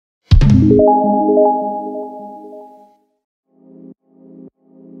Hey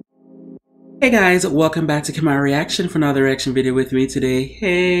guys, welcome back to Kemari Reaction for another reaction video with me today.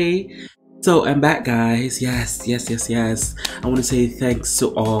 Hey! So I'm back, guys. Yes. I want to say thanks to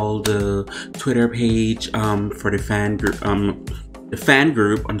all the Twitter page for the fan group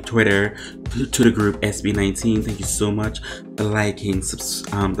on Twitter, to the group SB19. Thank you so much. The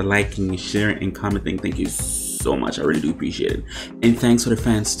liking, sharing, and commenting. Thank you so much. I really do appreciate it. And thanks to the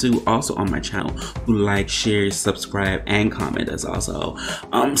fans too, also on my channel, who like, share, subscribe, and comment as also.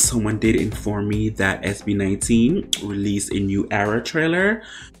 Someone did inform me that SB19 released a new era trailer.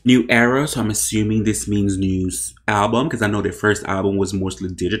 New era, so I'm assuming this means new album, because I know their first album was mostly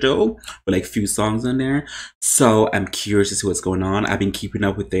digital with like few songs on there. So I'm curious to see what's going on. I've been keeping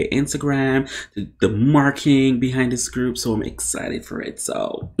up with their Instagram, the marketing behind this group, so I'm excited for it.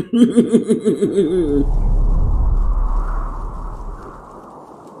 So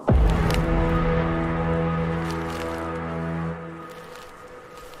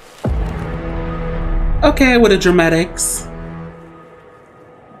okay, with the dramatics.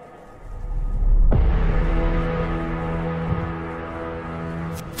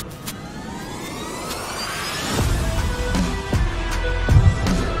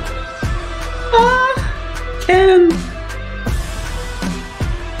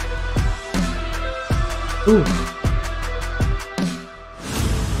 Ooh.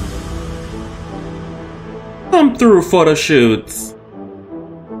 Come through photo shoots.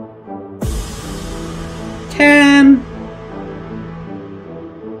 Ken.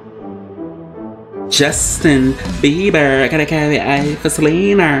 Justin Bieber. I gotta carry I for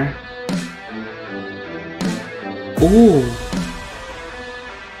Selena. Ooh.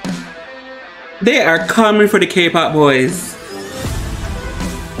 They are coming for the K-pop boys.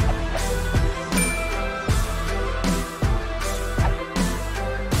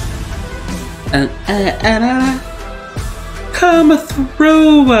 Come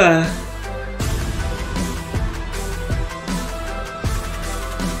through. What?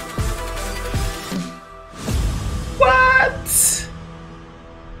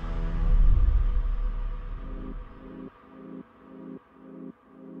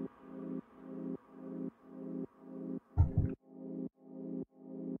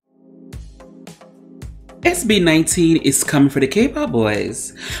 SB19 is coming for the K-pop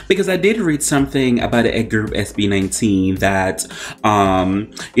boys, because I did read something about a group SB19 that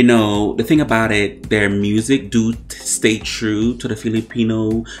you know, the thing about it, their music do stay true to the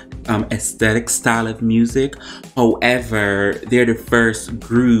Filipino aesthetic style of music. However, they're the first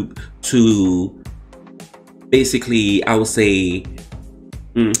group to basically, I would say,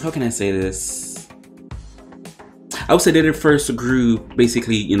 how can I say this? I would say they're the first group,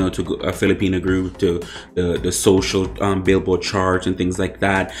 basically, you know, to a Filipino group to the social Billboard charts and things like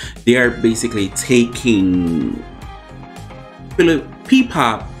that. They are basically taking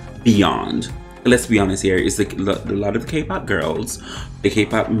P-pop beyond. Let's be honest here, it's like a lot of the K-pop girls, the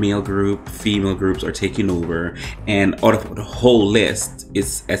K-pop male group, female groups are taking over, and out of the whole list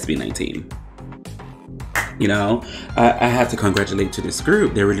is SB19. You know, I have to congratulate to this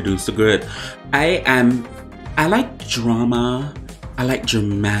group. They really do so good. I like drama, I like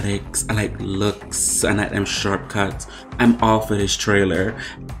dramatics, I like looks, I like them sharp cuts. I'm all for this trailer.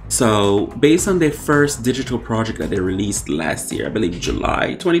 So based on their first digital project that they released last year, I believe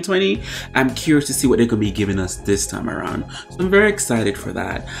July 2020, I'm curious to see what they're gonna be giving us this time around. So I'm very excited for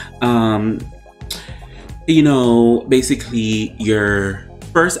that. You know, basically your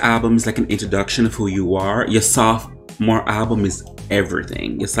first album is like an introduction of who you are. Your sophomore album is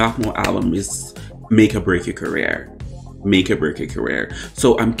everything. Your sophomore album is make or break your career. Make or break your career.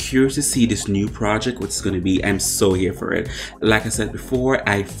 So I'm curious to see this new project, what's going to be. I'm so here for it. Like I said before,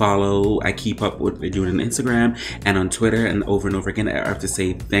 I keep up with what they're doing on Instagram and on Twitter, and over again, I have to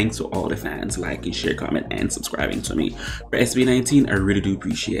say thanks to all the fans liking, share, comment, and subscribing to me. For SB19, I really do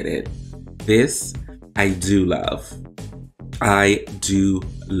appreciate it. This, I do love. I do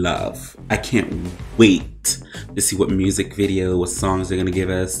love. I can't wait to see what music video, what songs they're gonna give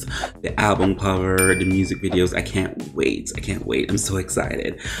us, the album cover, the music videos. I can't wait. I can't wait. I'm so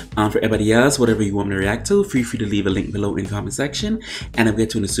excited. For everybody else, whatever you want me to react to, feel free to leave a link below in the comment section, and I'll get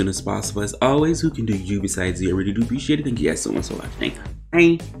to it as soon as possible. As always, who can do you besides you? I really do appreciate it. Thank you guys so much for watching.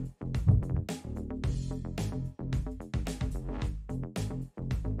 Bye.